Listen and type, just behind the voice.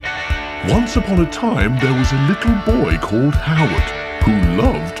Once upon a time, there was a little boy called Howard who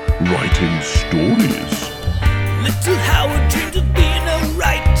loved writing stories. Little Howard dreamed of being a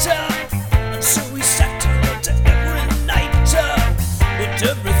writer, and so he sat and wrote every night. But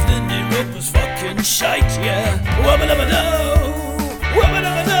everything he wrote was fucking shite, yeah. Wubba-dubba-doo,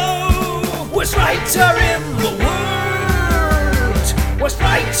 wubba-dubba-doo. Worst writer in the world, worst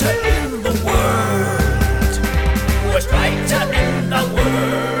writer in the world, worst writer in the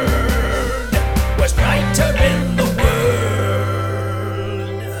world, worst writer in the world.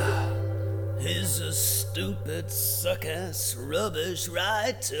 He's a stupid, suck-ass, rubbish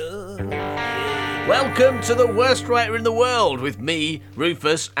writer. Welcome to the worst writer in the world with me,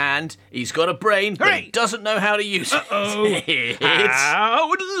 Rufus, and he's got a brain, but he doesn't know how to use it. It's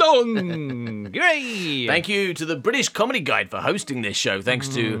Howard Long. Hooray! Thank you to the British Comedy Guide for hosting this show. Thanks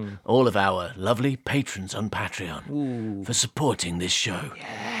to all of our lovely patrons on Patreon for supporting this show.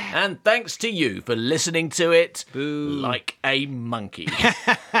 Yeah. And thanks to you for listening to it like a monkey.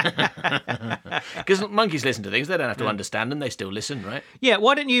 Because monkeys listen to things, they don't have to understand them, they still listen, right? Yeah,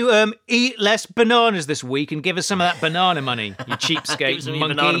 why don't you eat less bananas this week and give us some of that banana money, you cheapskate Give us some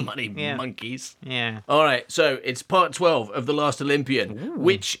monkey. banana money, Yeah. monkeys. Yeah. All right, so it's part 12 of The Last Olympian,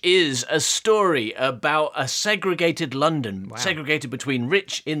 which is a story about a segregated London, segregated between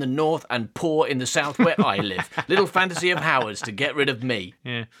rich in the north and poor in the south where I live. Little fantasy of Howard's to get rid of me.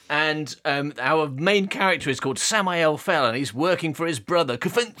 Yeah. And our main character is called Samael Fell, and he's working for his brother,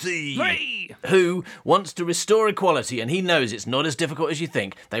 Kafenzi, Hooray! who wants to restore equality, and he knows it's not as difficult as you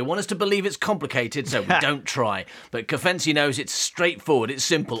think. They want us to believe it's complicated, so we don't try. But Kafenzi knows it's straightforward, it's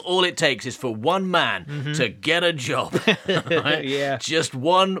simple. All it takes is for one man to get a job. Right? Yeah. Just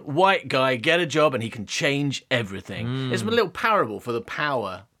one white guy get a job, and he can change everything. It's a little parable for the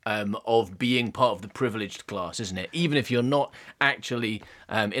power of being part of the privileged class, isn't it? Even if you're not actually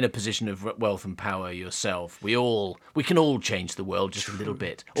in a position of wealth and power yourself, we can all change the world just a little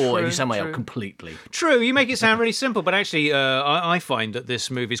bit, or if you Samael, completely. True, you make it sound really simple, but actually I find that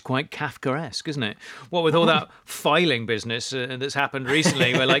this movie is quite Kafkaesque, isn't it? What with all that filing business that's happened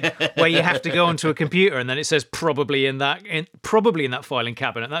recently, where you have to go onto a computer and then it says probably in that filing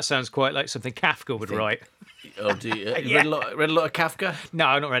cabinet. That sounds quite like something Kafka would write. Oh, do you? Read a lot of Kafka? No,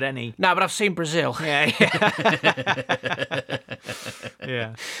 I've not read any. No, but I've seen Brazil. Yeah.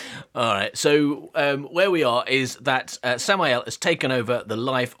 Yeah. All right, so where we are is that Samael has taken over the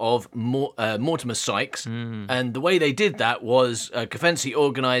life of Mortimer Sykes, and the way they did that was Kafenzi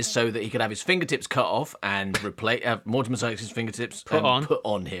organised so that he could have his fingertips cut off and have Mortimer Sykes' fingertips put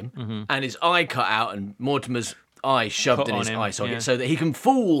on him, and his eye cut out and Mortimer's eye shoved in his eye socket so that he can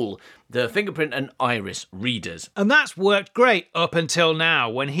fool the fingerprint and iris readers. And that's worked great up until now,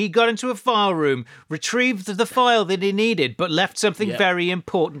 when he got into a file room, retrieved the file that he needed, but left something very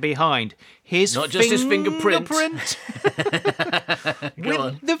important behind. His Not just his fingerprint. With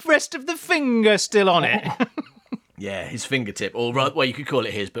the rest of the finger still on it. Yeah, his fingertip, or rather, well, you could call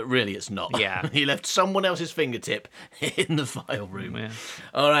it his, but really it's not. Yeah. He left someone else's fingertip in the file room. Yeah.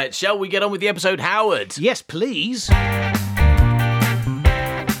 All right, shall we get on with the episode, Howard? Yes, please.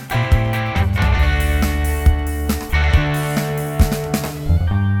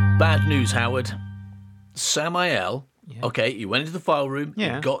 Bad news, Howard. Samael, okay, he went into the file room, he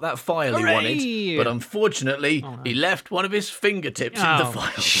got that file he wanted, but unfortunately, he left one of his fingertips in the file.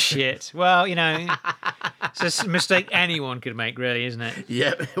 Shit. Well, it's a mistake anyone could make, really, isn't it?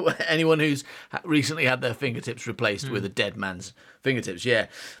 Yeah, anyone who's recently had their fingertips replaced with a dead man's fingertips, yeah.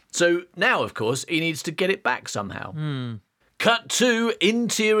 So now, of course, he needs to get it back somehow. Cut to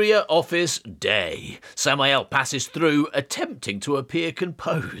interior office day. Samael passes through, attempting to appear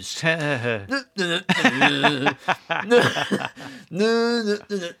composed. What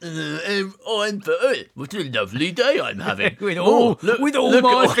a lovely day I'm having. with all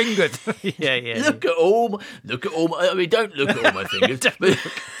my fingers. Yeah. Look at all my, I mean, don't look at all my fingers. But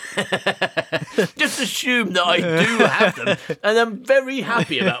just assume that I do have them, and I'm very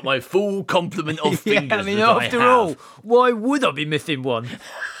happy about my full complement of fingers. After all, why would I be missing one?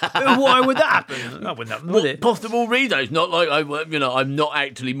 Why would that happen? That wouldn't happen, would it? Possible reason. It's not like I'm not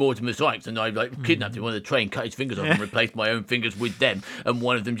actually Mortimer Sykes, and I kidnapped him on the train, cut his fingers off, and replaced my own fingers with them, and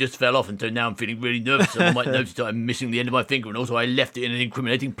one of them just fell off, and so now I'm feeling really nervous. Someone might notice that I'm missing the end of my finger, and also I left it in an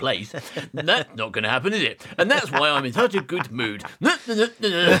incriminating place. That's not going to happen, is it? And that's why I'm in such a good mood.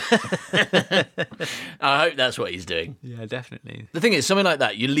 I hope that's what he's doing. Yeah, definitely. The thing is, something like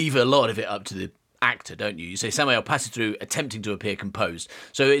that, you leave a lot of it up to the actor, don't you? You say Samael passes through attempting to appear composed.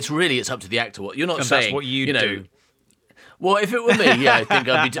 So it's up to the actor. What you're not saying. That's what you do. Well, if it were me, yeah, I think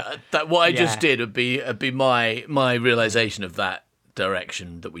I'd be. What I just did would be my realization of that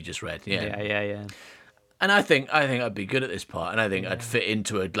direction that we just read. Yeah. And I think I'd be good at this part, and I think I'd fit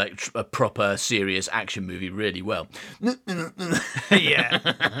into a proper serious action movie really well.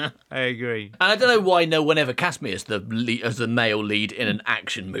 Yeah, I agree. And I don't know why no one ever cast me as the male lead in an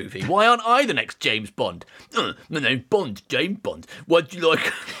action movie. Why aren't I the next James Bond? My name's Bond, James Bond. What do you like?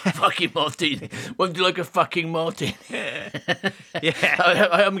 Fucking martini. What do you like a fucking martini? Yeah.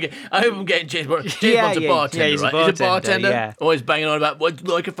 I hope I'm getting James Bond. James Bond's a bartender, he's a right? bartender, He's a bartender. yeah. Always banging on about, what do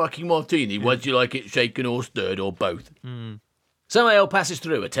you like a fucking martini? What do you like it shaken or stirred or both? Samael passes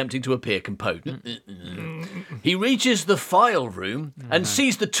through, attempting to appear composed. He reaches the file room and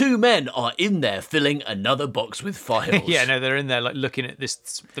sees the two men are in there filling another box with files. Yeah, no, they're in there like looking at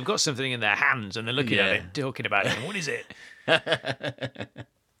this. They've got something in their hands and they're looking at it, talking about it. What is it?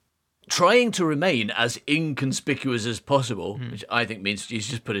 Trying to remain as inconspicuous as possible, which I think means he's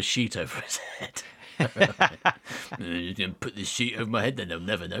just put a sheet over his head. Put this sheet over my head, then they'll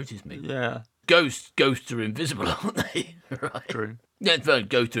never notice me. Yeah. Ghosts are invisible, aren't they? Right. True. Yeah,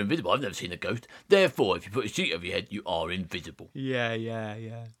 ghosts are invisible. I've never seen a ghost. Therefore, if you put a sheet over your head, you are invisible. Yeah.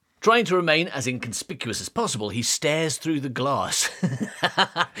 Trying to remain as inconspicuous as possible, he stares through the glass.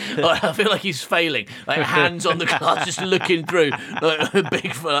 I feel like he's failing. Like hands on the glass, just looking through, like a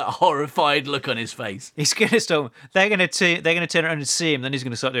big, horrified look on his face. He's gonna start. They're gonna turn around and see him. Then he's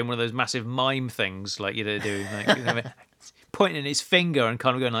gonna start doing one of those massive mime things, like you do, like pointing his finger and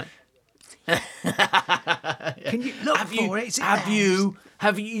kind of going like. Can you look for it? Have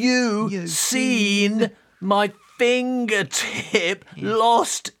you seen my fingertip?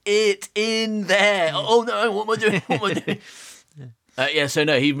 Lost it in there. Oh no! What am I doing? So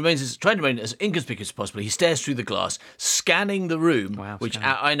no, he trying to remain as inconspicuous as possible. He stares through the glass, scanning the room, which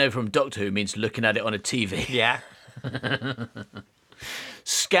I know from Doctor Who means looking at it on a TV. Yeah.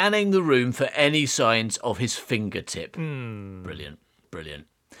 Scanning the room for any signs of his fingertip. Brilliant.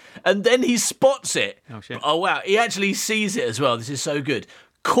 And then he spots it. Oh, shit. Oh, wow. He actually sees it as well. This is so good.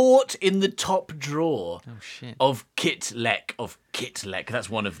 Caught in the top drawer of Kit Lek. That's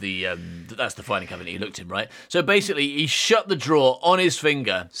one of the, that's the filing cabinet he looked in, right? So basically, he shut the drawer on his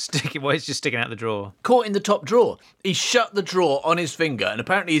finger. It's just sticking out the drawer. Caught in the top drawer. He shut the drawer on his finger, and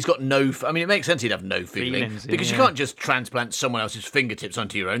apparently he's got no... I mean, it makes sense he'd have no feelings because you can't just transplant someone else's fingertips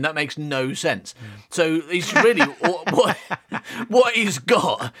onto your own. That makes no sense. So he's really... what he's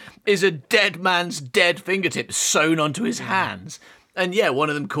got is a dead man's dead fingertip sewn onto his hands. And yeah, one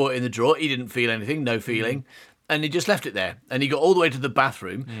of them caught in the drawer. He didn't feel anything, no feeling. And he just left it there. And he got all the way to the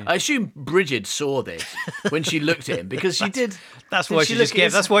bathroom. Yeah. I assume Bridget saw this when she looked at him because she did. That's why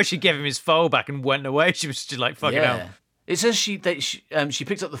that's why she gave him his file back and went away. She was just like, fucking hell. It says she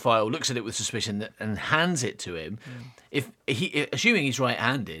picks up the file, looks at it with suspicion, and hands it to him. Assuming he's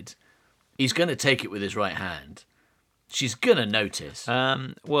right-handed, he's going to take it with his right hand. She's gonna notice.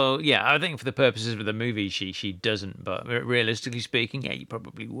 Well, yeah, I think for the purposes of the movie, she doesn't. But realistically speaking, yeah, you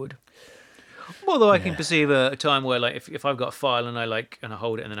probably would. Although I can perceive a time where, like, if I've got a file and I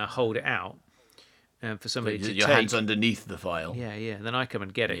hold it and then I hold it out, for somebody to your take, hands underneath the file. Yeah. Then I come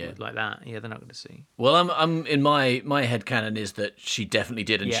and get it like that. Yeah, they're not going to see. Well, I'm in my headcanon is that she definitely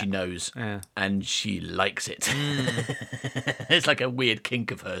did, and she knows, and she likes it. It's like a weird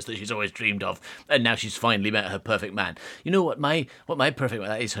kink of hers that she's always dreamed of, and now she's finally met her perfect man. You know what my perfect man,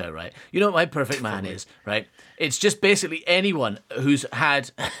 that is her, right? You know what my perfect man is, right? It's just basically anyone who's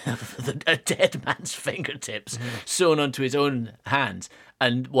had a dead man's fingertips sewn onto his own hands,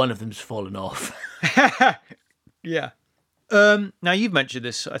 and one of them's fallen off. Yeah. Now you've mentioned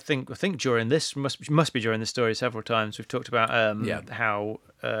this. I think during this must be during the story several times. We've talked about how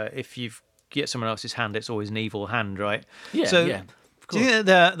if you get someone else's hand, it's always an evil hand, right? Yeah. So yeah. Do you think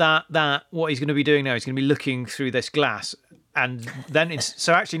that what he's going to be doing now? He's going to be looking through this glass. And then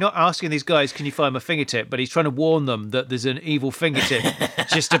so actually not asking these guys, can you find my fingertip? But he's trying to warn them that there's an evil fingertip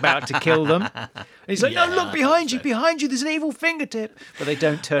just about to kill them. And he's like, no, look behind you, there's an evil fingertip. But they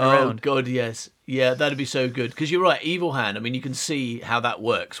don't turn around. Oh, God, yes. Yeah, that'd be so good. Because you're right, evil hand, I mean, you can see how that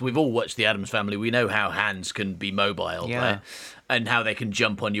works. We've all watched The Addams Family. We know how hands can be mobile, right? And how they can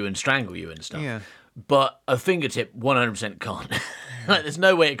jump on you and strangle you and stuff. Yeah. But a fingertip 100% can't. Like, there's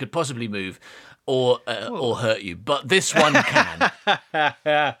no way it could possibly move. Or hurt you, but this one can.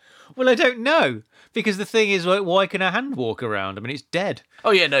 Well, I don't know, because the thing is, like, why can a hand walk around? I mean, it's dead.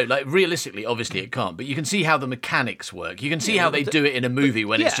 Oh yeah, no, like realistically, obviously it can't, but you can see how the mechanics work. You can see how they do it in a movie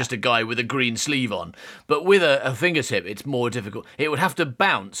when it's just a guy with a green sleeve on. But with a fingertip, it's more difficult. It would have to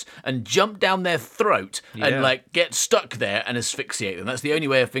bounce and jump down their throat and like get stuck there and asphyxiate them. That's the only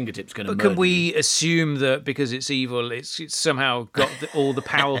way a fingertip's going to murder Can we assume that because it's evil, it's somehow got all the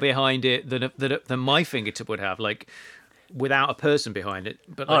power behind it that my fingertip would have? Like, without a person behind it.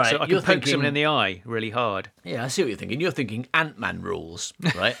 But All like, right, so I you're can poke someone thinking- in the eye really hard. Yeah, I see what you're thinking. You're thinking Ant-Man rules,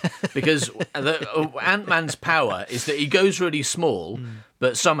 right? Because Ant-Man's power is that he goes really small,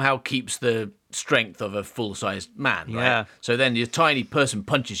 but somehow keeps the strength of a full-sized man, right? Yeah. So then your tiny person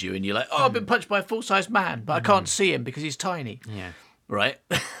punches you and you're like, oh, I've been punched by a full-sized man, but I can't see him because he's tiny. Yeah. Right?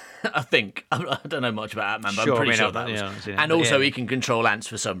 I think. I don't know much about Ant-Man, but Sure, I'm pretty I mean, sure I've- that was. yeah, I've seen it, And but also yeah. he can control ants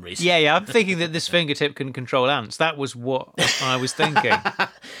for some reason. Yeah, I'm thinking that this fingertip can control ants. That was what I was thinking.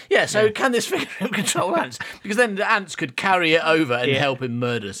 Yeah, so can this fingertip control ants? Because then the ants could carry it over and help him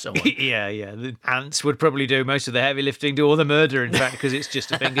murder someone. Yeah. The ants would probably do most of the heavy lifting, do all the murder, in fact, because it's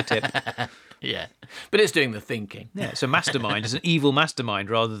just a fingertip. Yeah. But it's doing the thinking. Yeah, it's a mastermind. It's an evil mastermind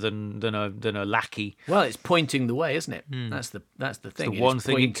rather than a lackey. Well, it's pointing the way, isn't it? That's the thing. the one It's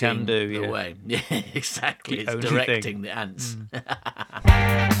thing it can pointing do, The yeah. way. Yeah, exactly. The It's only directing thing. the ants.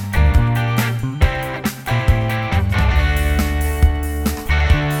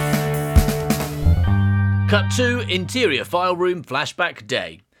 Cut to interior file room flashback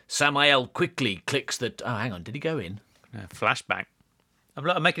day. Samael quickly clicks the. Oh, hang on. Did he go in? Flashback.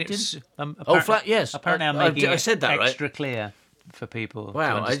 I'm making it. Yes. Apparently, I'm I making I it said that right. extra clear for people. to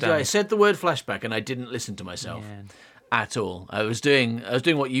Wow, understand. I said the word flashback and I didn't listen to myself at all. I was doing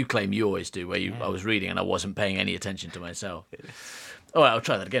what you claim you always do, where I was reading and I wasn't paying any attention to myself. All right, I'll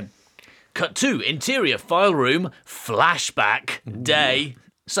try that again. Cut to interior file room flashback day.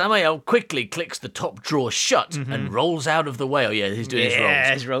 Samael quickly clicks the top drawer shut and rolls out of the way. Oh yeah, he's doing his rolls.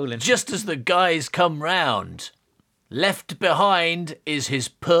 Yeah, he's rolling. Just as the guys come round. Left behind is his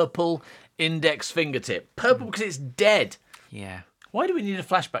purple index fingertip. Purple because it's dead. Yeah. Why do we need a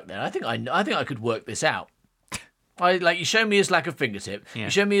flashback then? I think I could work this out. You show me his lack of fingertip. Yeah. You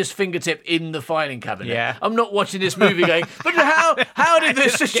show me his fingertip in the filing cabinet. Yeah. I'm not watching this movie going, but how did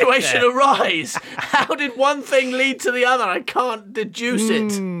this situation arise? How did one thing lead to the other? I can't deduce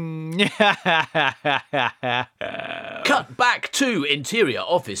it. Cut back to interior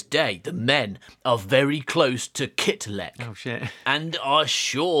office day. The men are very close to Kitlet. Oh shit. And are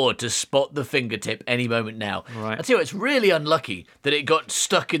sure to spot the fingertip any moment now. Right. I tell you what, it's really unlucky that it got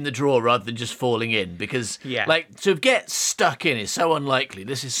stuck in the drawer rather than just falling in, because to get stuck in is so unlikely.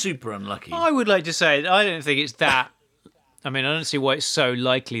 This is super unlucky. I would like to say I don't think it's that. I mean, I don't see why it's so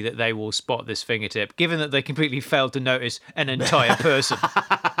likely that they will spot this fingertip, given that they completely failed to notice an entire person.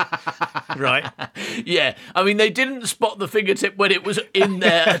 Right? Yeah, I mean, they didn't spot the fingertip when it was in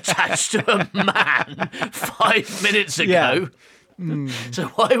there attached to a man 5 minutes ago. So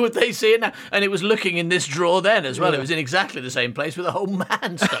why would they see it now? And it was looking in this drawer then as well. It was in exactly the same place with a whole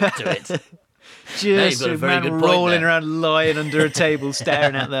man stuck to it. Just got a a very man good point rolling there. around, lying under a table,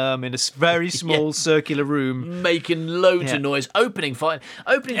 staring at them in a very small circular room. Making loads of noise, opening filing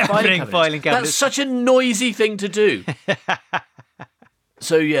cabinets. filing cabinets. That's such a noisy thing to do.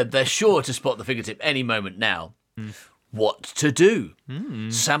 So yeah, they're sure to spot the fingertip any moment now. What to do?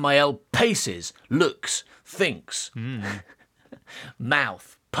 Samael paces, looks, thinks.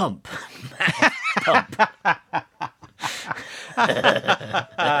 Mouth, pump. Mouth, pump.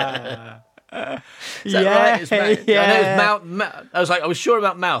 Is that right? It's mouth. I know it's mouth. I was sure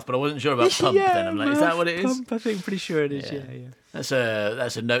about mouth, but I wasn't sure about pump. Then I'm like, is that what it is? Pump, I think, pretty sure it is. Yeah. That's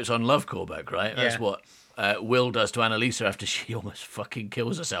a Notes on Love callback, right? That's what Will does to Annalisa after she almost fucking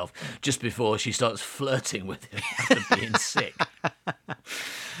kills herself just before she starts flirting with him after being sick.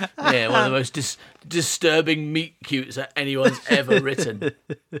 Yeah, one of the most disturbing meet cutes that anyone's ever written.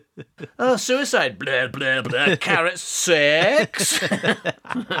 Oh, suicide, blah, blah, blah, carrots, sex.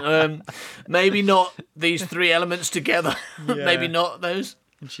 Maybe not these three elements together. Maybe not those.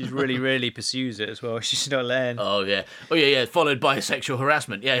 And she's really pursues it as well. She's not letting. Oh yeah. Followed by sexual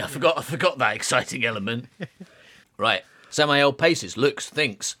harassment. Yeah, I forgot that exciting element. Right. Samael paces, looks,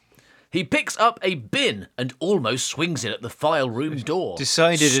 thinks. He picks up a bin and almost swings it at the file room door.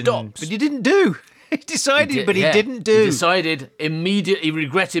 Stops. But he didn't do. He decided, but he didn't do. He decided immediately,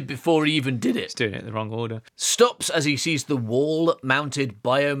 regretted before he even did it. He's doing it in the wrong order. Stops as he sees the wall-mounted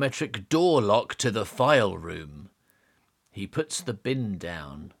biometric door lock to the file room. He puts the bin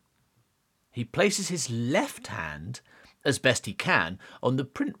down. He places his left hand, as best he can, on the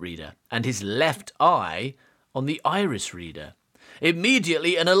print reader and his left eye on the iris reader.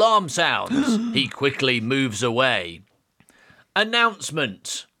 Immediately an alarm sounds. He quickly moves away.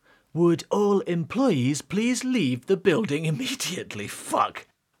 Announcement. Would all employees please leave the building immediately? Fuck.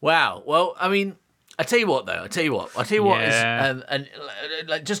 Wow. Well, I mean, I tell you what, though. Is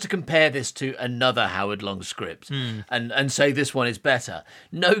just to compare this to another Howard Long script and say this one is better.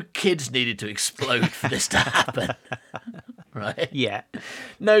 No kids needed to explode for this to happen. right? Yeah.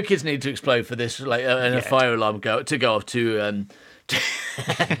 No kids need to explode for this, like, and a fire alarm go off to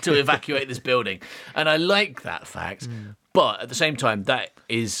to evacuate this building. And I like that fact, but at the same time, that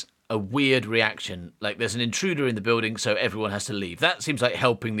is a weird reaction. Like, there's an intruder in the building, so everyone has to leave. That seems like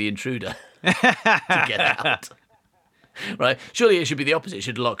helping the intruder to get out. Right? Surely it should be the opposite. It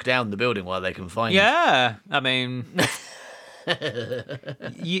should lock down the building while they can find you. Yeah, I mean,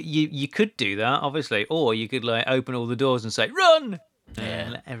 you could do that, obviously, or you could like open all the doors and say run,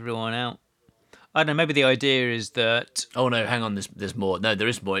 and let everyone out. I don't know. Maybe the idea is that. Oh no! Hang on. There's more. No, there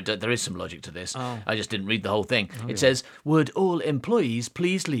is more. There is some logic to this. I just didn't read the whole thing. It says, "Would all employees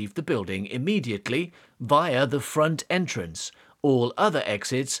please leave the building immediately via the front entrance? All other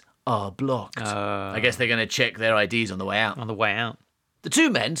exits are blocked." I guess they're going to check their IDs on the way out. On the way out. The two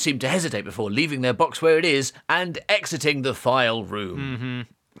men seem to hesitate before leaving their box where it is and exiting the file room.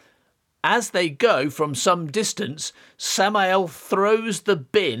 As they go from some distance, Samael throws the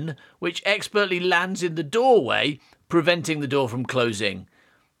bin, which expertly lands in the doorway, preventing the door from closing.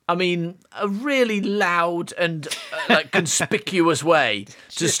 I mean, a really loud and conspicuous way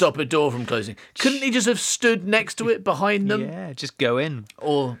to stop a door from closing. Couldn't he just have stood next to it behind them? Yeah, just go in.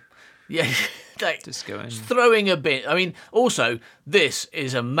 Or, Just go in. Throwing a bin. I mean, also, this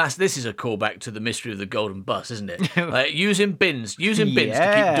is a callback to the mystery of the golden bus, isn't it? Using bins to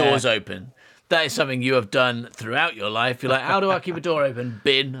keep doors open. That is something you have done throughout your life. You're like, how do I keep a door open?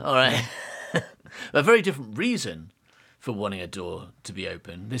 Bin. All right. A very different reason for wanting a door to be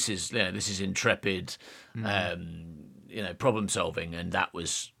open. This is intrepid, problem solving, and that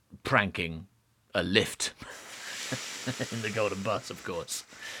was pranking a lift in the golden bus, of course.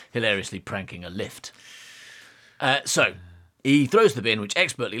 Hilariously pranking a lift. So, he throws the bin, which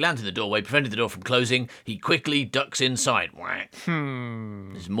expertly lands in the doorway, preventing the door from closing. He quickly ducks inside. Whack.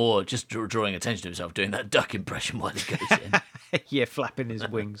 There's more just drawing attention to himself, doing that duck impression while he goes in. Yeah, flapping his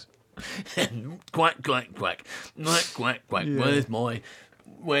wings. Quack, quack, quack. Quack, quack, quack. Yeah.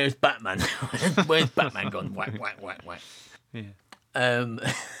 Where's Batman? Where's Batman gone? Whack, whack, whack, whack. Yeah.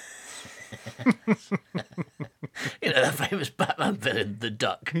 That famous Batman villain, the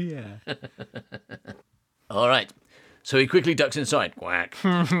duck. Yeah. All right. So he quickly ducks inside. Quack.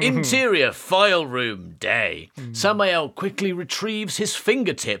 Interior file room day. Samael quickly retrieves his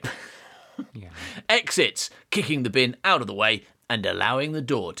fingertip. Exits, kicking the bin out of the way and allowing the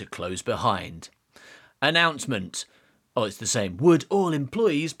door to close behind. Announcement. Oh, it's the same. Would all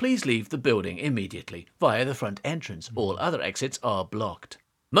employees please leave the building immediately via the front entrance? All other exits are blocked.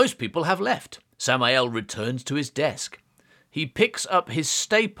 Most people have left. Samael returns to his desk. He picks up his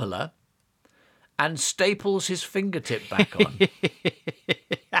stapler and staples his fingertip back on.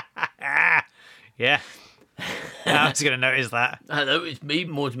 Yeah. I was going to notice that. Hello, it's me,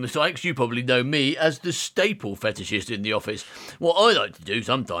 Mortimer Sykes. You probably know me as the staple fetishist in the office. What I like to do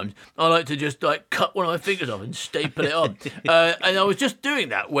sometimes, I like to just cut one of my fingers off and staple it on. And I was just doing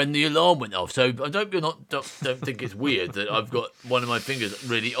that when the alarm went off. So I don't think it's weird that I've got one of my fingers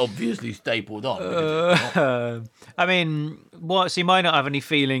really obviously stapled on. I mean, so he might not have any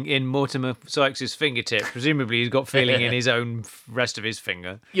feeling in Mortimer Sykes' fingertip. Presumably he's got feeling in his own rest of his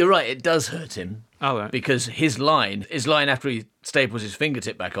finger. You're right, it does hurt him. Oh, right. Because his line after he staples his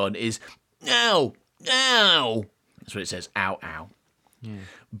fingertip back on is, ow, ow. That's what it says, ow, ow. Yeah.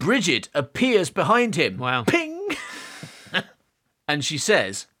 Bridget appears behind him. Wow. Ping! And she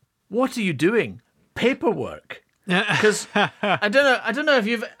says, what are you doing? Paperwork. Because I don't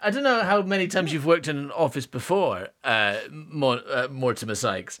know how many times you've worked in an office before, Mortimer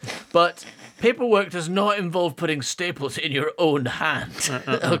Sykes, but paperwork does not involve putting staples in your own hand.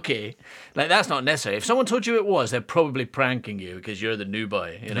 Okay, that's not necessary. If someone told you it was, they're probably pranking you because you're the new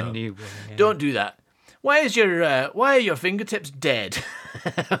boy. The new boy. Yeah. Don't do that. Why are your fingertips dead?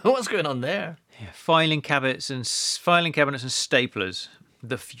 What's going on there? Yeah, filing cabinets and staplers.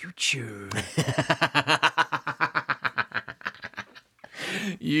 The future.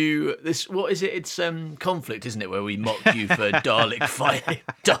 What is it? It's conflict, isn't it? Where we mock you for Dalek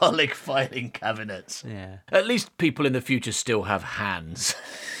filing cabinets. Yeah. At least people in the future still have hands.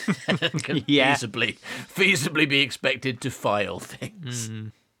 Can feasibly be expected to file things.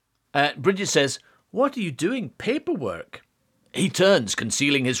 Bridget says, "What are you doing? Paperwork." He turns,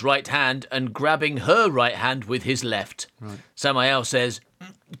 concealing his right hand and grabbing her right hand with his left. Right. Samael says,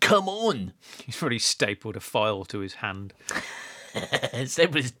 "Come on." He's probably stapled a file to his hand.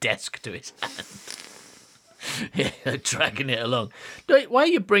 Stapled his desk to his hand. Yeah, dragging it along. Why are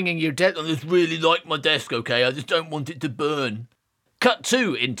you bringing your desk? I just really like my desk, okay? I just don't want it to burn. Cut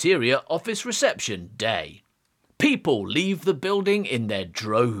to interior office reception day. People leave the building in their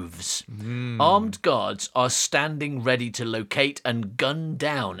droves. Armed guards are standing ready to locate and gun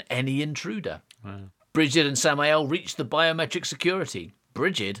down any intruder. Bridget and Samael reach the biometric security.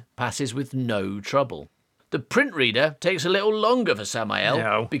 Bridget passes with no trouble. The print reader takes a little longer for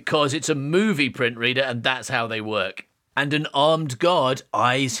Samael because it's a movie print reader and that's how they work. And an armed guard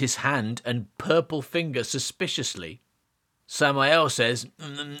eyes his hand and purple finger suspiciously. Samael says,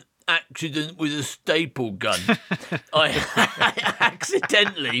 accident with a staple gun. I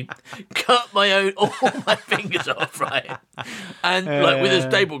accidentally cut all my fingers off, right? And with a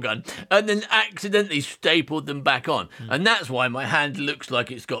staple gun, and then accidentally stapled them back on. And that's why my hand looks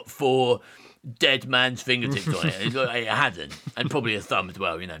like it's got 4 dead man's fingertips on it. It hasn't, and probably a thumb as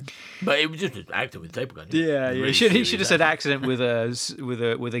well, you know. But it was just an accident with a staple gun. Yeah, Really he should have said accident with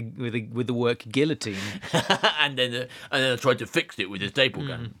the work guillotine. and then I tried to fix it with a staple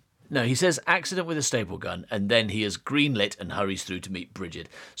gun. No, he says accident with a staple gun, and then he is greenlit and hurries through to meet Bridget.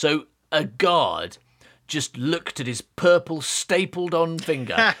 So a guard just looked at his purple stapled-on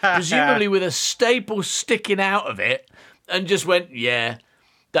finger, presumably with a staple sticking out of it, and just went, yeah,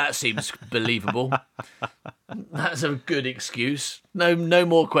 that seems believable. That's a good excuse. No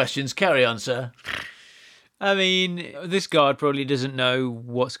more questions. Carry on, sir. I mean, this guard probably doesn't know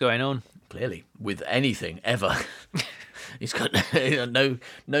what's going on. Clearly, with anything, ever. He's got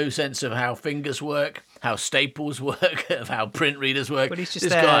no sense of how fingers work, how staples work, of how print readers work. But he's just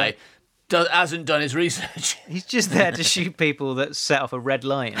this there. guy hasn't done his research. He's just there to shoot people that set off a red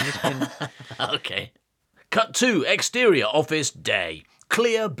light. Okay. Cut 2, exterior office day.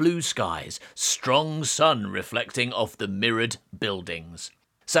 Clear blue skies, strong sun reflecting off the mirrored buildings.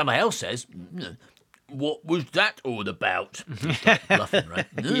 Samael says, what was that all about? Bluffing, right?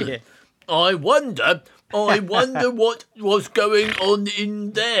 Yeah. I wonder what was going on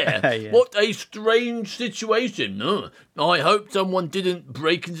in there. Yeah. What a strange situation. I hope someone didn't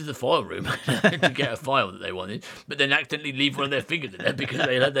break into the file room to get a file that they wanted, but then accidentally leave one of their fingers in there because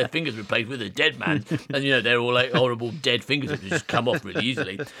they had their fingers replaced with a dead man. And, you know, they're all like horrible dead fingers that just come off really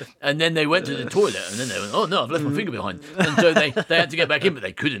easily. And then they went to the toilet and then they went, oh no, I've left my finger behind. And so they had to get back in, but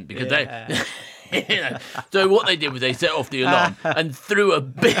they couldn't because they... You know, so what they did was they set off the alarm and threw a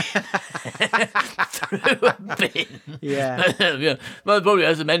bin. Yeah. Yeah. Well, probably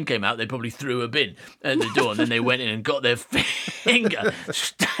as the men came out, they probably threw a bin at the door, and then they went in and got their finger,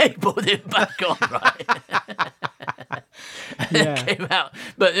 stapled it back on, right? And came out,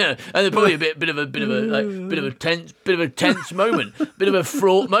 but you know, and there's probably a bit of a tense moment, bit of a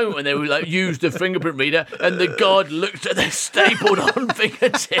fraught moment when they were like used the fingerprint reader, and the guard looked at their stapled on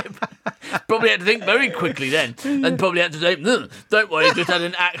fingertip. Probably had to think very quickly then, and probably had to say, "Don't worry, just had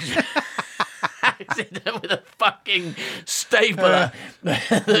an accident with a fucking stapler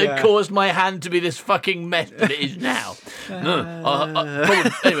that caused my hand to be this fucking mess that it is now."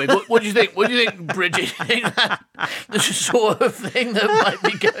 Anyway, what do you think? What do you think, Bridget? Do you think that's the sort of thing that might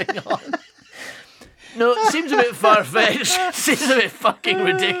be going on? No, it seems a bit far-fetched. It seems a bit fucking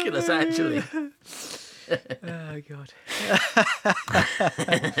ridiculous, actually. Oh, God.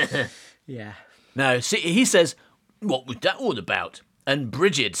 Yeah. No, see, he says, what was that all about? And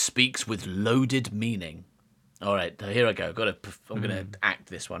Bridget speaks with loaded meaning. All right, here I go. I'm going to act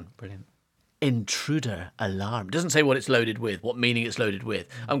this one. Brilliant. Intruder alarm. Doesn't say what it's loaded with, what meaning it's loaded with.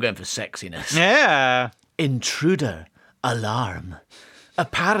 I'm going for sexiness. Yeah. Intruder alarm.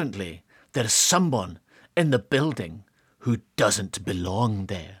 Apparently, there's someone in the building who doesn't belong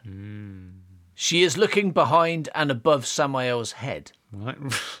there. She is looking behind and above Samael's head. What?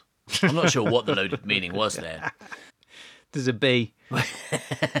 I'm not sure what the loaded meaning was there. There's a B.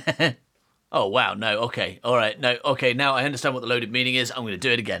 Oh, wow. No. Okay. All right. No. Okay. Now I understand what the loaded meaning is. I'm going to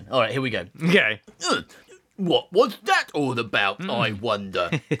do it again. All right. Here we go. Okay. What was that all about, I wonder?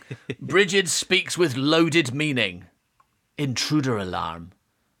 Bridget speaks with loaded meaning. Intruder alarm.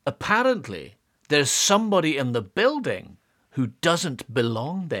 Apparently, there's somebody in the building who doesn't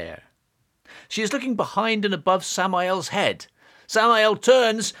belong there. She is looking behind and above Samael's head. Samael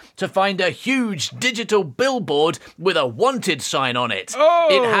turns to find a huge digital billboard with a wanted sign on it. Oh!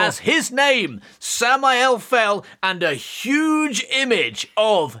 It has his name, Samael Fell, and a huge image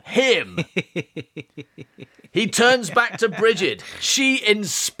of him. He turns back to Bridget. She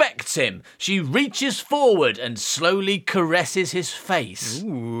inspects him. She reaches forward and slowly caresses his face.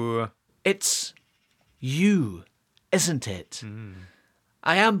 Ooh. It's you, isn't it?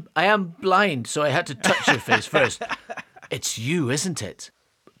 I am blind, so I had to touch your face first. It's you, isn't it?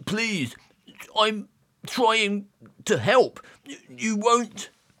 Please, I'm trying to help. You won't.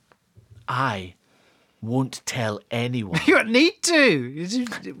 I won't tell anyone. You don't need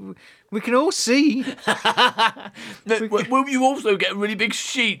to. We can all see. Will you also get a really big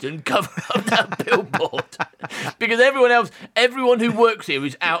sheet and cover up that billboard? Because everyone who works here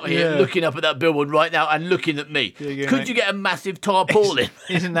is out here looking up at that billboard right now and looking at me. Could you get a massive tarpaulin?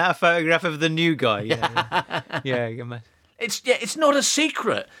 Isn't that a photograph of the new guy? Yeah. It's not a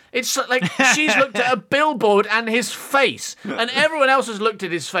secret. It's like she's looked at a billboard and his face, and everyone else has looked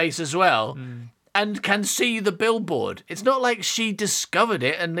at his face as well. And can see the billboard. It's not like she discovered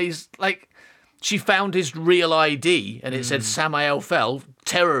it and he's like, she found his real ID and it said Samael Fell,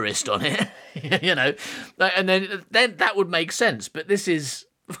 terrorist on it, you know. And then that would make sense. But this is,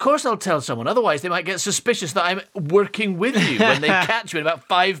 of course I'll tell someone. Otherwise they might get suspicious that I'm working with you when they catch you in about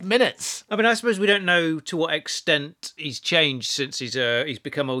 5 minutes. I mean, I suppose we don't know to what extent he's changed since he's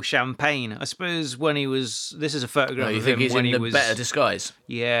become all champagne. I suppose when he was, this is a photograph You of think him he's when in he a was better disguise?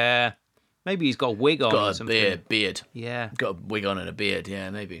 Yeah. Maybe he's got a wig on or Got something. a beard. Yeah. Got a wig on and a beard,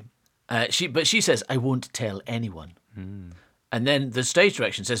 yeah, maybe. But she says, I won't tell anyone. And then the stage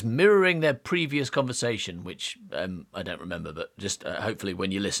direction says, mirroring their previous conversation, which I don't remember, but just hopefully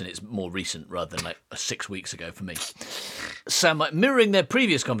when you listen, it's more recent rather than like 6 weeks ago for me. Mirroring their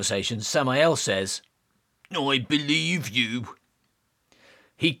previous conversation, Samael says, I believe you.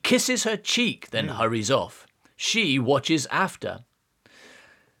 He kisses her cheek, then hurries off. She watches after.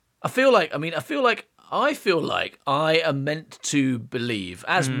 I feel like I am meant to believe,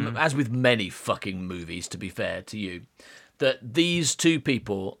 as with many fucking movies, to be fair to you, that these two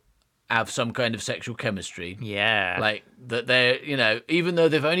people have some kind of sexual chemistry. Yeah. Like, that they're, even though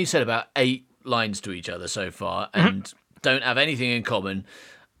they've only said about 8 lines to each other so far and don't have anything in common,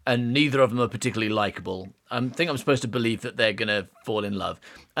 and neither of them are particularly likable, I think I'm supposed to believe that they're going to fall in love.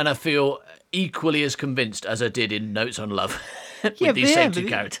 And I feel equally as convinced as I did in Notes on Love. With these same two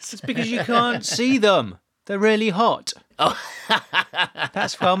characters. It's because you can't see them. They're really hot. Oh.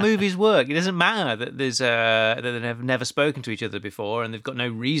 That's how movies work. It doesn't matter that that they've never spoken to each other before and they've got no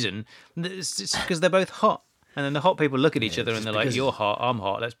reason. It's because they're both hot. And then the hot people look at each other and they're like, you're hot, I'm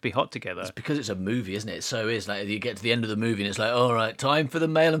hot, let's be hot together. It's because it's a movie, isn't it? So is like you get to the end of the movie and it's like, all right, time for the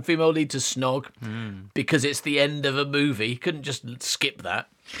male and female lead to snog. Because it's the end of a movie. You couldn't just skip that.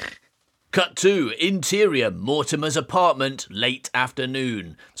 Cut 2, interior, Mortimer's apartment, late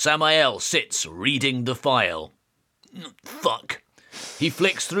afternoon. Samael sits reading the file. Fuck. He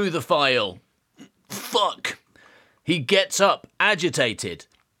flicks through the file. Fuck. He gets up, agitated,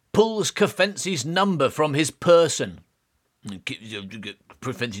 pulls Kafensi's number from his person.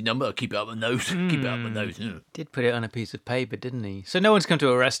 Kafensi's number, I'll keep it up my nose. Keep it up my nose. Did put it on a piece of paper, didn't he? So no one's come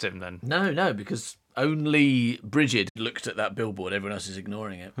to arrest him then? No, because only Bridget looked at that billboard. Everyone else is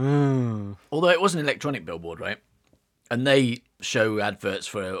ignoring it. Although it was an electronic billboard, right? And they show adverts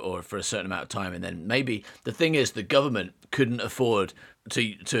for a certain amount of time, and then maybe the thing is the government couldn't afford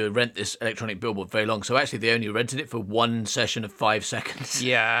to rent this electronic billboard very long, so actually they only rented it for one session of 5 seconds.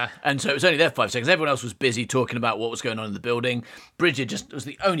 Yeah. And so it was only there 5 seconds. Everyone else was busy talking about what was going on in the building. Bridget just was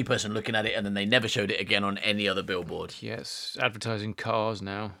the only person looking at it, and then they never showed it again on any other billboard. Yes, advertising cars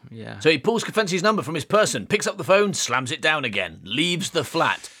now. Yeah. So he pulls Kafensi's number from his person, picks up the phone, slams it down again, leaves the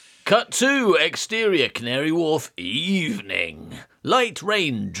flat. Cut 2, exterior, Canary Wharf, evening. Light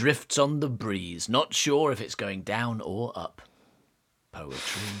rain drifts on the breeze, not sure if it's going down or up.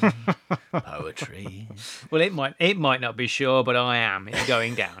 Poetry, poetry. Well, it might not be sure, but I am. It's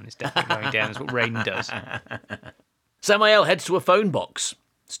going down. It's definitely going down. That's what rain does. Samael heads to a phone box.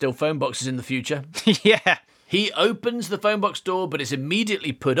 Still phone boxes in the future. Yeah. He opens the phone box door, but is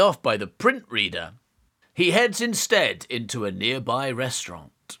immediately put off by the print reader. He heads instead into a nearby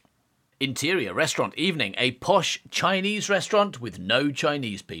restaurant. Interior, restaurant, evening, a posh Chinese restaurant with no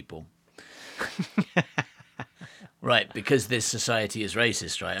Chinese people. Right, because this society is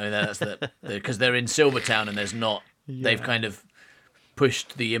racist, right? I mean, that's because they're in Silvertown and there's not. Yeah. They've kind of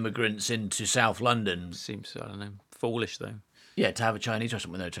pushed the immigrants into South London. Seems, I don't know, foolish though. Yeah, to have a Chinese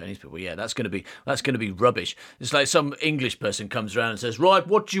restaurant with no Chinese people. Yeah, that's going to be rubbish. It's like some English person comes around and says, "Right,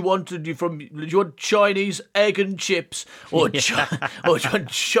 what do you want? Do you want Chinese egg and chips, or do you want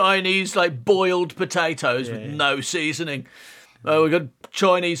Chinese like boiled potatoes with no seasoning? Oh, we got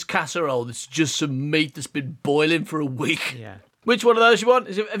Chinese casserole. That's just some meat that's been boiling for a week. Yeah. Which one of those you want?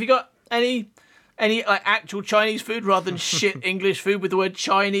 Have you got any like actual Chinese food rather than shit English food with the word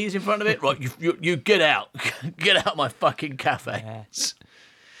Chinese in front of it? Right, you get out. Get out my fucking cafe." Yes.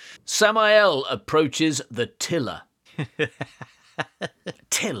 Samael approaches the tiller.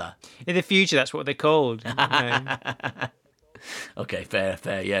 Tiller. In the future, that's what they're called. Okay, fair.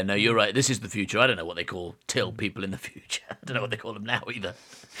 Yeah, no, you're right. This is the future. I don't know what they call till people in the future. I don't know what they call them now either.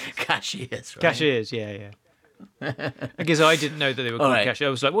 Cashiers, right? Cashiers, yeah. I guess I didn't know that they were called cashiers.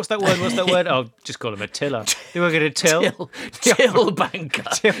 I was like, what's that word? I'll just call them a tiller. They work at a till. Till banker.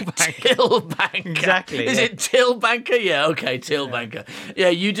 Till banker. Exactly. Is yeah. it till banker? Yeah, okay, till banker. Yeah,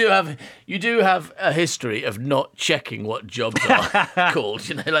 you do have a history of not checking what jobs are called,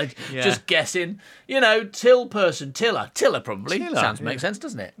 just guessing. Till person, tiller probably. Makes sense,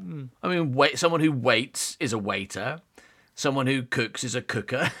 doesn't it? I mean, someone who waits is a waiter. Someone who cooks is a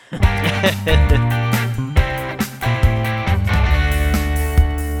cooker.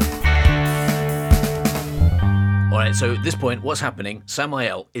 All right, so at this point, what's happening?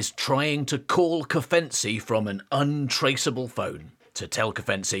 Samael is trying to call Kefensi from an untraceable phone to tell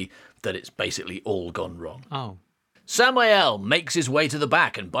Kefensi that it's basically all gone wrong. Oh. Samael makes his way to the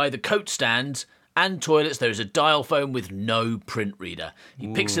back, and by the coat stand and toilets, there is a dial phone with no print reader. He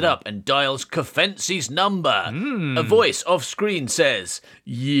picks it up and dials Kefensi's number. A voice off screen says,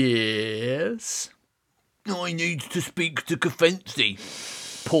 "Yes? I need to speak to Kefensi."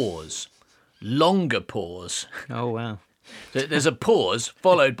 Pause. Longer pause. Oh, wow. There's a pause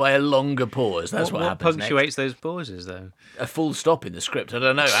followed by a longer pause. That's what happens punctuates those pauses, though? A full stop in the script. I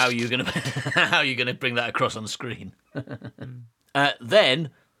don't know how you're gonna bring that across on screen. Then,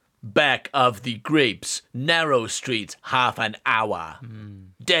 back of the grapes, narrow street, half an hour.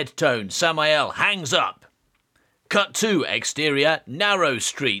 Dead tone. Samael hangs up. Cut to exterior, narrow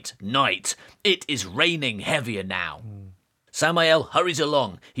street, night. It is raining heavier now. Samael hurries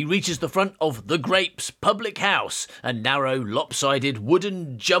along. He reaches the front of The Grapes public house, a narrow, lopsided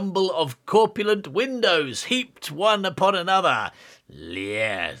wooden jumble of corpulent windows heaped one upon another.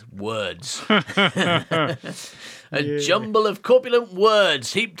 Yeah, words. A jumble of corpulent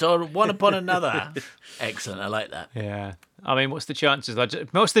words heaped on one upon another. Excellent, I like that. Yeah. I mean, what's the chances?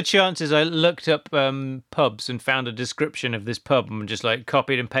 I looked up pubs and found a description of this pub and just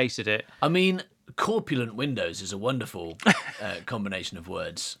copied and pasted it. I mean, corpulent windows is a wonderful combination of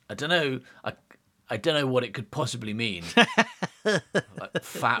words. I don't know what it could possibly mean.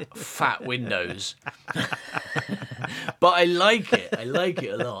 Fat windows. But I like it. I like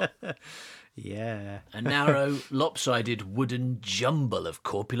it a lot. Yeah. A narrow, lopsided wooden jumble of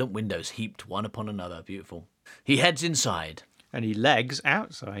corpulent windows heaped one upon another. Beautiful. He heads inside. And he legs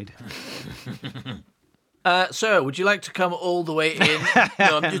outside. Sir, would you like to come all the way in?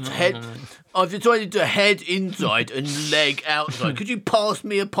 No, I've decided to head inside and leg outside. Could you pass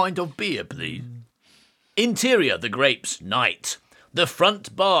me a pint of beer, please? Interior, The Grapes, night. The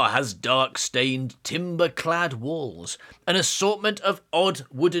front bar has dark-stained, timber-clad walls, an assortment of odd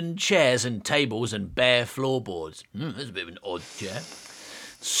wooden chairs and tables and bare floorboards. That's a bit of an odd chair.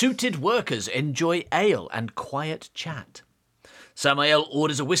 Suited workers enjoy ale and quiet chat. Samael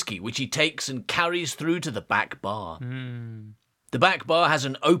orders a whiskey, which he takes and carries through to the back bar. The back bar has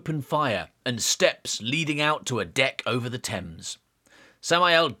an open fire and steps leading out to a deck over the Thames.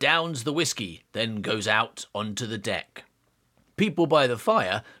 Samael downs the whiskey, then goes out onto the deck. People by the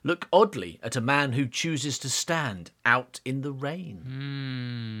fire look oddly at a man who chooses to stand out in the rain.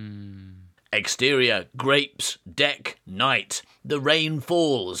 Exterior, Grapes, deck, night. The rain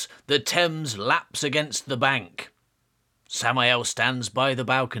falls. The Thames laps against the bank. Samael stands by the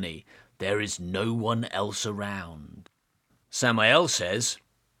balcony. There is no one else around. Samael says,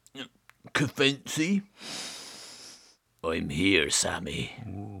 "Kefensi?" "I'm here, Sammy."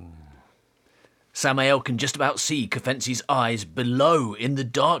 Samael can just about see Kefensi's eyes below in the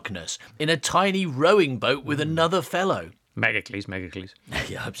darkness, in a tiny rowing boat with another fellow. Megacles.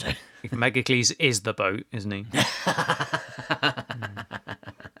 Yeah, I hope so. Megacles is the boat, isn't he?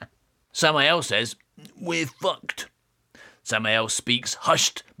 Samael says, "We're fucked." Samael speaks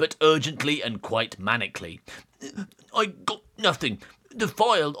hushed but urgently and quite manically. "I got nothing. The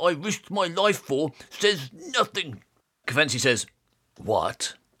file I risked my life for says nothing." Kefensi says,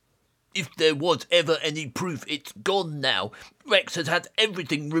 "What?" "If there was ever any proof, it's gone now. Rex has had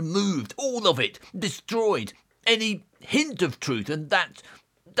everything removed, all of it, destroyed. Any hint of truth, and that's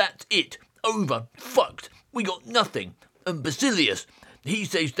it. Over. Fucked. We got nothing. And Basilius, he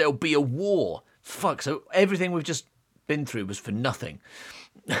says there'll be a war." Fuck, so everything we've just been through was for nothing.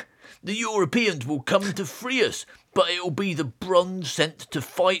 "The Europeans will come to free us, but it'll be the bronze sent to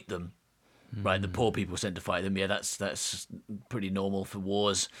fight them." Right, the poor people sent to fight them. Yeah, that's pretty normal for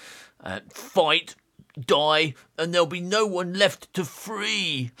wars. Fight, die, and there'll be no one left to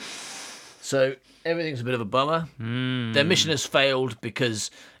free. So everything's a bit of a bummer. Their mission has failed because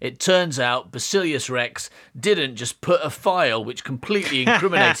it turns out Basilius Rex didn't just put a file which completely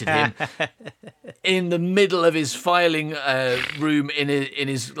incriminated him in the middle of his filing room in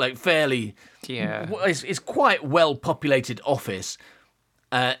his like fairly it's quite well populated office.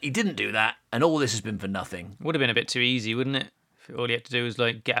 He didn't do that, and all this has been for nothing. Would have been a bit too easy, wouldn't it? If all you had to do was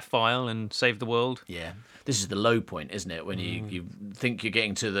like get a file and save the world. Yeah. This is the low point, isn't it? When you think you're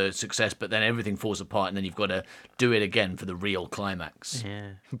getting to the success, but then everything falls apart, and then you've got to do it again for the real climax.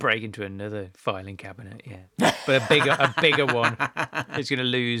 Yeah, break into another filing cabinet. Yeah, but a bigger one. He's going to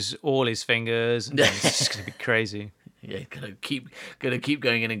lose all his fingers. And it's just going to be crazy. Yeah, gonna keep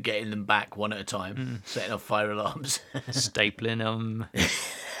going in and getting them back one at a time, setting off fire alarms, stapling them.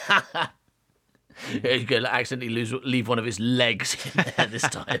 He's going to accidentally leave one of his legs in there this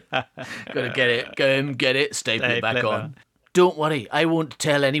time. Got to get it, go and get it, staple it back on. Don't worry, I won't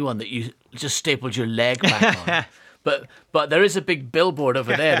tell anyone that you just stapled your leg back on. But there is a big billboard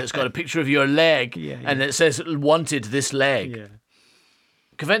over there that's got a picture of your leg, and it says "Wanted this leg." Yeah.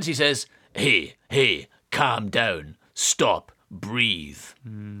 Cavency says, "Hey, calm down, stop, breathe.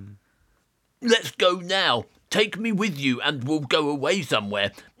 Let's go now. Take me with you and we'll go away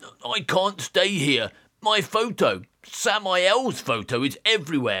somewhere. I can't stay here. My photo, Samael's photo, is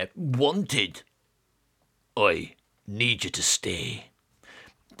everywhere. Wanted. I need you to stay.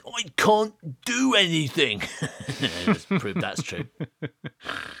 I can't do anything." Let's prove that's true.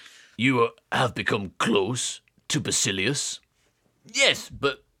 "You have become close to Basilius?" "Yes,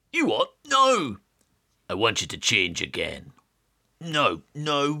 but you are? No. I want you to change again." No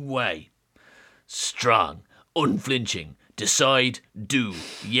way. Strong. Unflinching. Decide. Do.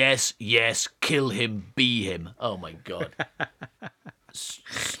 Yes. Kill him. Be him. Oh my God.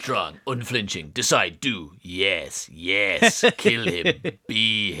 Strong. Unflinching. Decide. Do. Yes. Kill him.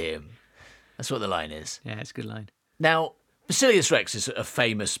 Be him. That's what the line is. Yeah, it's a good line. Now, Basilius Rex is a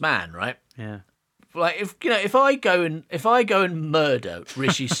famous man, right? Yeah. Like if I go and murder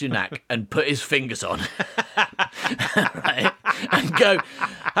Rishi Sunak and put his fingers on, right, and go,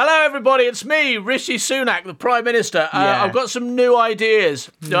 "Hello everybody, it's me, Rishi Sunak, the Prime Minister. I've got some new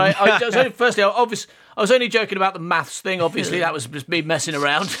ideas." Firstly, I was only joking about the maths thing. Obviously, that was just me messing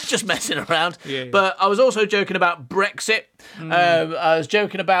around, just messing around. Yeah. But I was also joking about Brexit. I was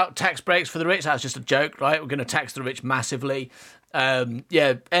joking about tax breaks for the rich. That was just a joke, right? We're going to tax the rich massively.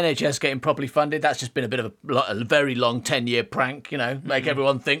 NHS getting properly funded. That's just been a bit of a very long 10-year prank, make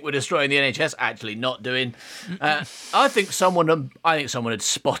everyone think we're destroying the NHS. Actually, not doing. I think someone had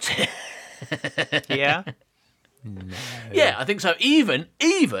spotted it. Yeah. No. Yeah, I think so. Even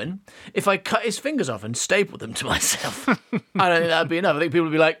if I cut his fingers off and stapled them to myself, I don't think that'd be enough. I think people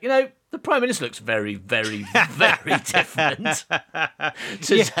would be like, the Prime Minister looks very, very, very different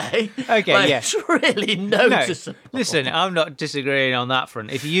today. Okay, It's really noticeable. No, listen, I'm not disagreeing on that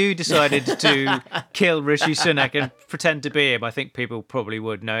front. If you decided to kill Rishi Sunak and pretend to be him, I think people probably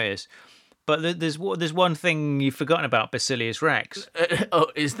would notice. But there's one thing you've forgotten about Basilius Rex.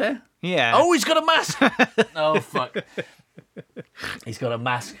 Is there? Yeah. Oh, he's got a mask. Oh, fuck. He's got a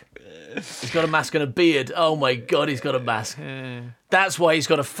mask. He's got a mask and a beard. Oh, my God, he's got a mask. That's why he's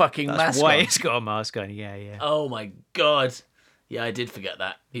got a fucking mask on. That's why he's got a mask on, yeah. Oh, my God. Yeah, I did forget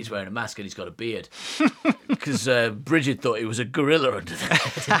that. He's wearing a mask and he's got a beard. Because Bridget thought he was a gorilla under there,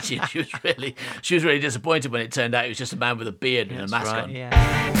 didn't she? She was really disappointed when it turned out he was just a man with a beard and a mask on.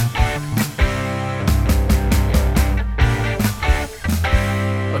 Yeah.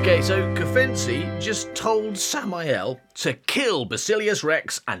 Okay, so Cavency just told Samael to kill Basilius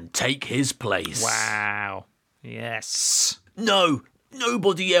Rex and take his place. Wow. Yes. No,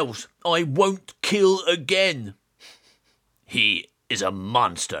 nobody else. I won't kill again. He is a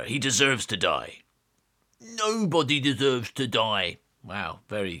monster. He deserves to die. Nobody deserves to die. Wow,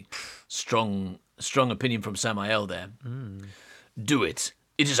 very strong opinion from Samael there. Do it.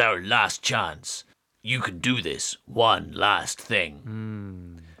 It is our last chance. You can do this. One last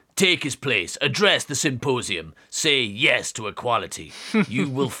thing. Take his place. Address the symposium. Say yes to equality. You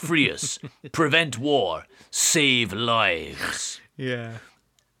will free us. Prevent war. Save lives. Yeah.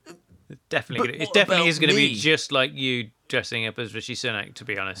 It's definitely is going to be just like you dressing up as Rishi Sunak, to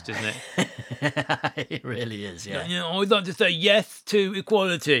be honest, isn't it? It really is, yeah. I'd like to say yes to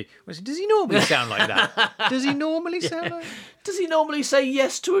equality. Does he normally sound like that? Does he normally sound like that? Does he normally say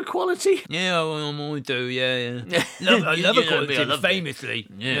yes to equality? Yeah, I do, yeah. I love equality, famously.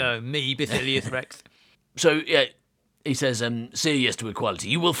 Yeah. Me, Basilius Rex. So, yeah, he says, say yes to equality.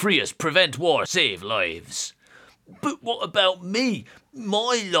 You will free us, prevent war, save lives. But what about me?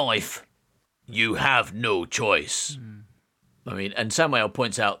 My life? You have no choice. I mean, and Samuel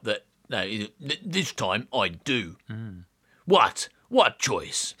points out that, no, this time I do. What? What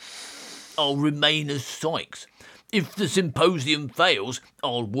choice? I'll remain as Sykes. If the symposium fails,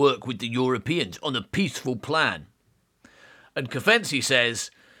 I'll work with the Europeans on a peaceful plan. And Kafensi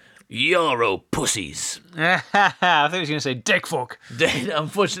says, Euro pussies. I thought he was going to say dick fuck.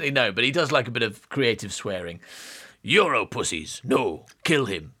 Unfortunately, no, but he does like a bit of creative swearing. Euro pussies. No, kill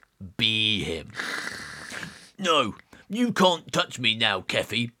him. Be him. No, you can't touch me now,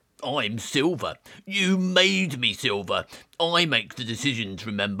 Keffy. I'm Silver. You made me Silver. I make the decisions,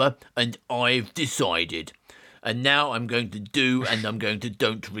 remember? And I've decided. And now I'm going to do and I'm going to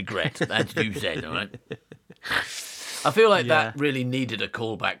don't regret, as you said, all right? I feel like that really needed a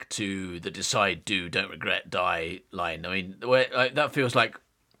callback to the decide, do, don't regret, die line. I mean, that feels like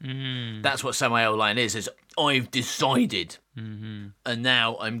that's what Samael line is I've decided and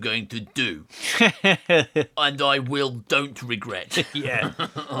now I'm going to do. And I will don't regret. Yeah.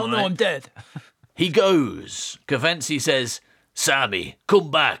 Oh no, I'm dead. He goes. Kafensi says, Sammy, come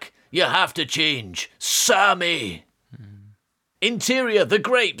back. You have to change. Sammy. Interior, the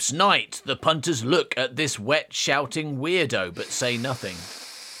grapes, night. The punters look at this wet, shouting weirdo, but say nothing.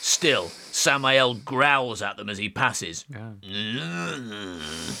 Still, Samael growls at them as he passes.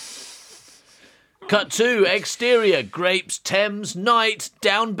 Cut 2, exterior, grapes, Thames, night.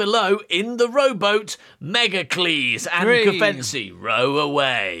 Down below, in the rowboat, Megacles and Kafensi row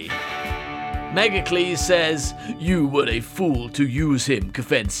away. Megacles says, you were a fool to use him,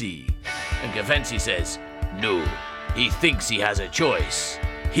 Kafensi. And Kafensi says, no. He thinks he has a choice.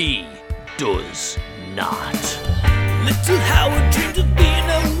 He does not. Little Howard dreamed of being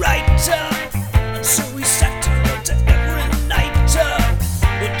a writer, and so he sat and wrote every night.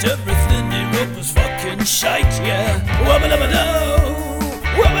 But everything he wrote was fucking shite, yeah. Wubba-dubba-doo,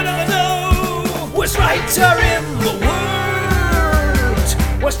 worst writer in the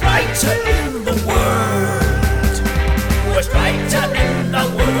world. Worst writer in the world. Worst writer in the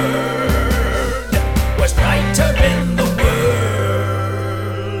world. Worst writer in the world.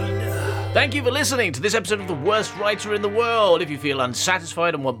 Thank you for listening to this episode of The Worst Writer in the World. If you feel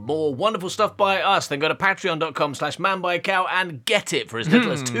unsatisfied and want more wonderful stuff by us, then go to patreon.com/manbycow and get it for as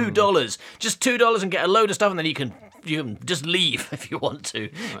little as $2. Just $2 and get a load of stuff, and then you can just leave if you want to.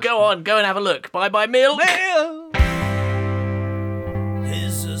 Go and have a look. Bye-bye, Milk.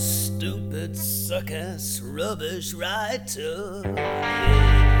 He's a stupid, suck-ass, rubbish writer.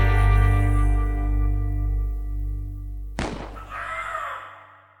 Yeah.